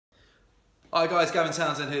Hi guys, Gavin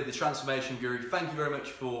Townsend here, the Transformation Guru. Thank you very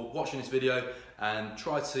much for watching this video and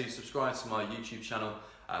try to subscribe to my YouTube channel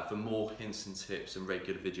for more hints and tips and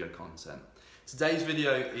regular video content. Today's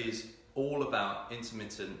video is all about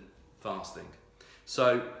intermittent fasting.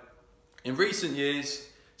 So in recent years,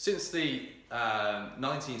 since the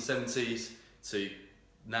 1970s to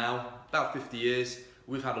now, about 50 years,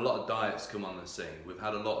 we've had a lot of diets come on the scene. We've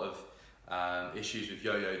had a lot of issues with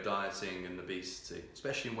yo-yo dieting and obesity,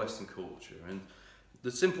 especially in Western culture. And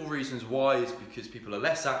the simple reasons why is because people are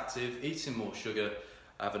less active, eating more sugar,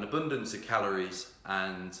 have an abundance of calories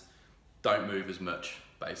and don't move as much,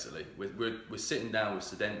 basically. We're sitting down, we're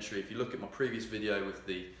sedentary. If you look at my previous video with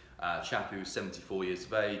the chap who was 74 years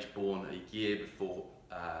of age, born a year before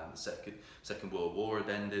the Second World War had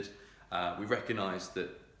ended, we recognised that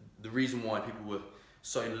the reason why people were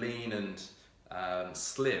so lean and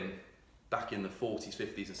slim back in the 40s,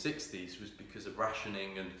 50s and 60s was because of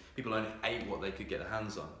rationing, and people only ate what they could get their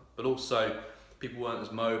hands on. But also people weren't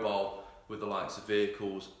as mobile with the likes of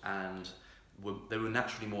vehicles, and they were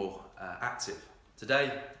naturally more active.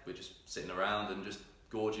 Today we're just sitting around and just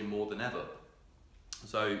gorging more than ever.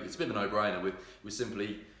 So it's a bit of a no-brainer. We're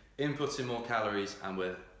simply inputting more calories and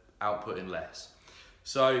we're outputting less.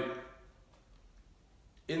 So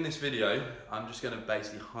in this video I'm just going to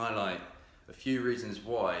basically highlight a few reasons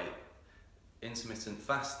why intermittent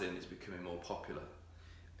fasting is becoming more popular.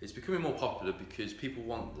 It's becoming more popular because people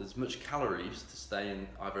want as much calories to stay in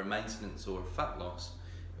either a maintenance or a fat loss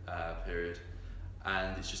period,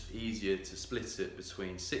 and it's just easier to split it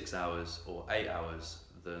between 6 hours or 8 hours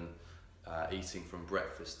than eating from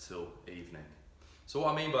breakfast till evening. So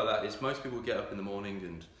what I mean by that is most people get up in the morning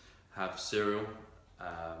and have cereal,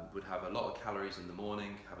 would have a lot of calories in the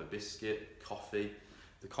morning, have a biscuit, coffee.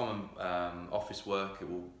 The common office worker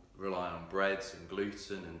will rely on breads and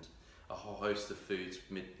gluten and a whole host of foods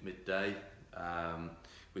midday,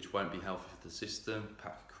 which won't be healthy for the system.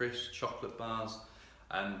 Pack of crisps, chocolate bars,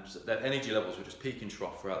 and their energy levels will just peak and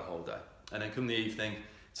trough throughout the whole day. And then come the evening,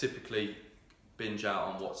 typically binge out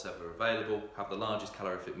on what's ever available, have the largest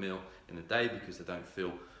calorific meal in the day because they don't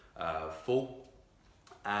feel full,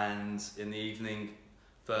 and in the evening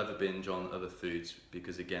further binge on other foods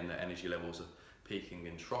because again their energy levels are peaking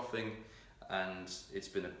and troughing, and it's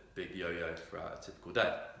been a big yo-yo throughout a typical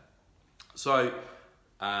day. So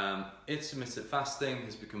intermittent fasting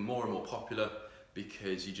has become more and more popular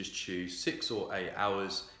because you just choose 6 or 8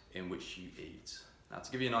 hours in which you eat. Now,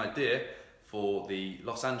 to give you an idea, for the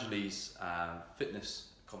Los Angeles fitness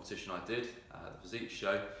competition I did, the physique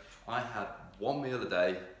show, I had one meal a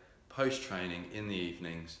day post-training in the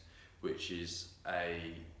evenings, which is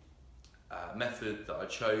a method that I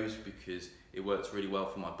chose because it worked really well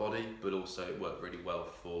for my body, but also it worked really well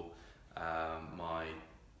for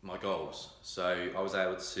my goals. So I was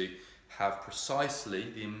able to have precisely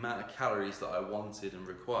the amount of calories that I wanted and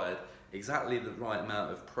required, exactly the right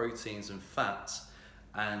amount of proteins and fats,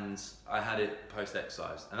 and I had it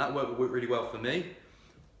post-exercise. And that worked really well for me,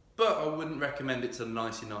 but I wouldn't recommend it to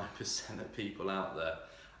 99% of people out there,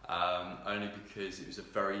 only because it was a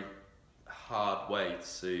very hard way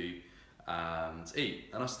to eat.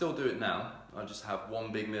 And I still do it now. I just have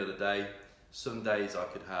one big meal a day. Some days I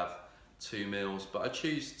could have 2 meals, but I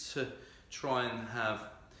choose to try and have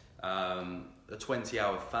a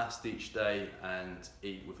 20-hour fast each day and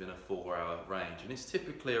eat within a 4-hour range. And it's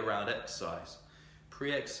typically around exercise.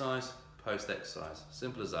 Pre-exercise, post-exercise.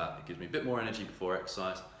 Simple as that. It gives me a bit more energy before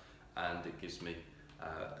exercise, and it gives me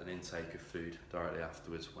an intake of food directly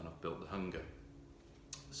afterwards when I've built the hunger.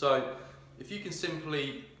 So if you can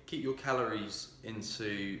simply keep your calories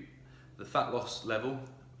into the fat loss level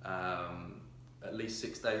at least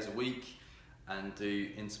 6 days a week and do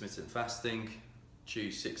intermittent fasting,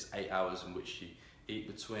 choose 6-8 hours in which you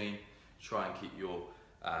eat between, try and keep your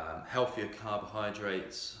healthier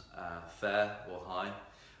carbohydrates fair or high,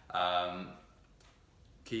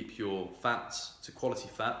 keep your fats to quality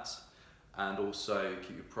fats, and also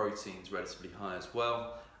keep your proteins relatively high as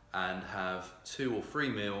well, and have 2 or 3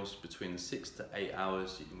 meals between the 6 to 8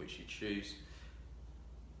 hours in which you choose.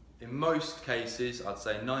 In most cases, I'd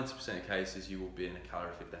say 90% of cases, you will be in a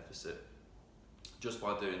calorific deficit just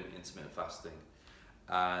by doing intermittent fasting.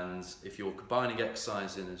 And if you're combining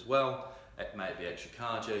exercise in as well, it may be extra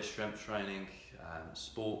cardio, strength training,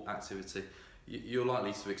 sport activity, you're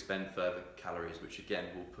likely to expend further calories, which again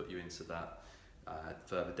will put you into that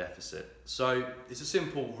further deficit. So it's a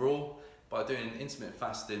simple rule. By doing intermittent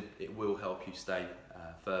fasting, it will help you stay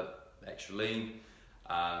extra lean.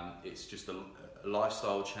 It's just a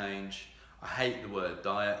lifestyle change. I hate the word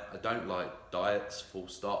diet. I don't like diets, full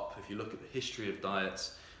stop. If you look at the history of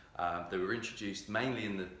diets, They were introduced mainly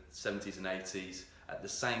in the 70s and 80s at the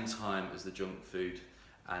same time as the junk food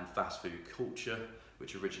and fast food culture,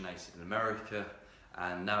 which originated in America.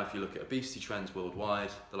 And now if you look at obesity trends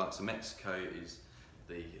worldwide, the likes of Mexico is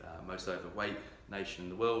the most overweight nation in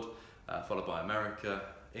the world, followed by America.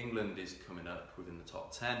 England is coming up within the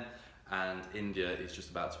top 10, and India is just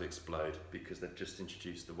about to explode because they've just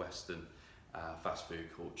introduced the Western fast food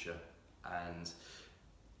culture. And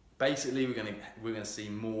basically we're going to see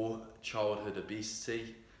more childhood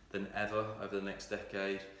obesity than ever over the next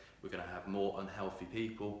decade. We're going to have more unhealthy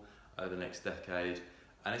people over the next decade.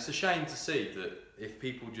 And it's a shame to see that if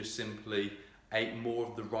people just simply ate more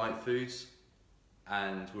of the right foods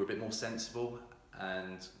and were a bit more sensible,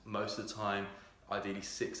 and most of the time, ideally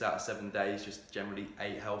 6 out of 7 days, just generally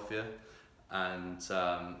ate healthier and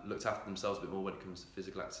looked after themselves a bit more when it comes to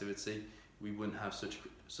physical activity, we wouldn't have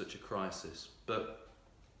such a crisis. But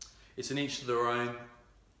it's an each to their own.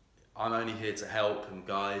 I'm only here to help and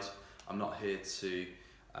guide. I'm not here to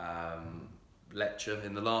lecture.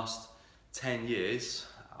 In the last 10 years,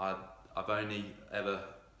 I've only ever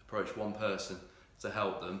approached one person to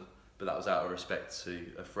help them, but that was out of respect to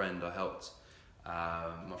a friend. I helped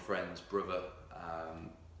my friend's brother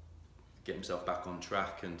get himself back on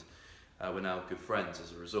track, and we're now good friends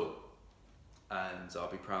as a result. And I'll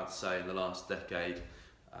be proud to say in the last decade,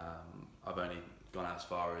 I've only gone as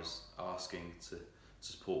far as asking to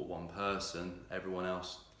support one person. Everyone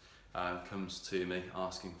else comes to me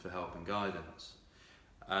asking for help and guidance.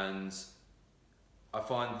 And I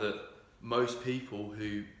find that most people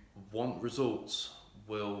who want results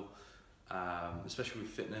will, especially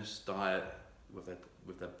with fitness, diet, with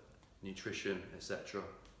their nutrition, etc.,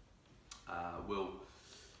 will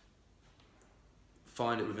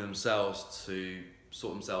find it within themselves to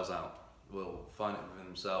sort themselves out, will find it within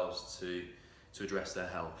themselves to address their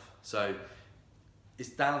health. So it's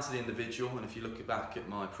down to the individual, and if you look back at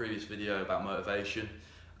my previous video about motivation,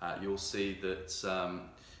 you'll see that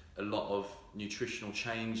a lot of nutritional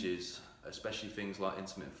changes, especially things like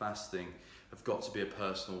intermittent fasting, have got to be a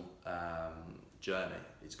personal journey.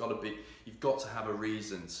 It's got to be, you've got to have a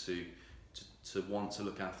reason to want to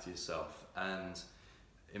look after yourself. And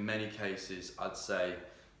in many cases, I'd say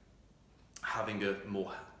having a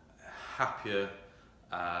more happier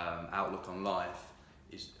outlook on life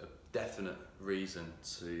is a definite reason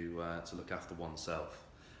to look after oneself.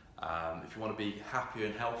 If you want to be happier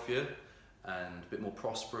and healthier and a bit more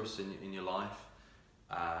prosperous in your life,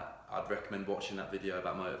 I'd recommend watching that video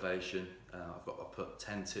about motivation. I've put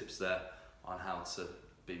 10 tips there on how to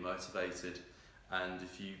be motivated, and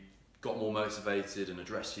if you got more motivated and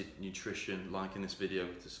address your nutrition, like in this video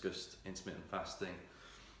we discussed intermittent fasting,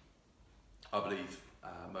 I believe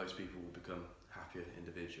most people will become happier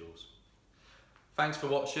individuals. Thanks for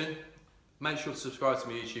watching. Make sure to subscribe to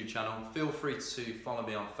my YouTube channel. Feel free to follow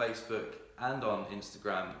me on Facebook and on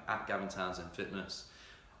Instagram at Gavin Townsend Fitness.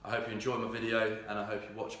 I hope you enjoyed my video, and I hope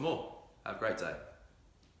you watch more. Have a great day.